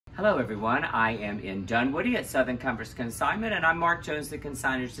Hello everyone, I am in Dunwoody at Southern Comforts Consignment and I'm Mark Jones, the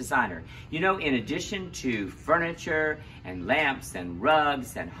consignor's designer. You know, in addition to furniture and lamps and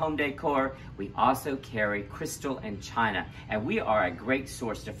rugs and home decor, we also carry crystal and china, and we are a great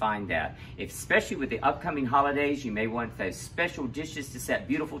source to find that. Especially with the upcoming holidays, you may want those special dishes to set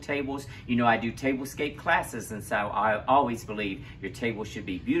beautiful tables. You know, I do tablescape classes, and so I always believe your table should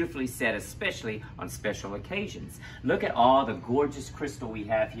be beautifully set, especially on special occasions. Look at all the gorgeous crystal we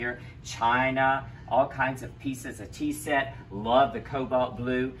have here. China, all kinds of pieces, a tea set. Love the cobalt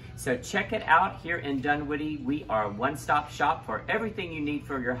blue. So check it out here in Dunwoody. We are a one-stop shop for everything you need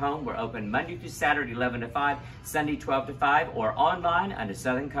for your home. We're open Monday through Saturday 11 to 5, Sunday 12 to 5, or online under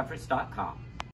southerncomforts.com.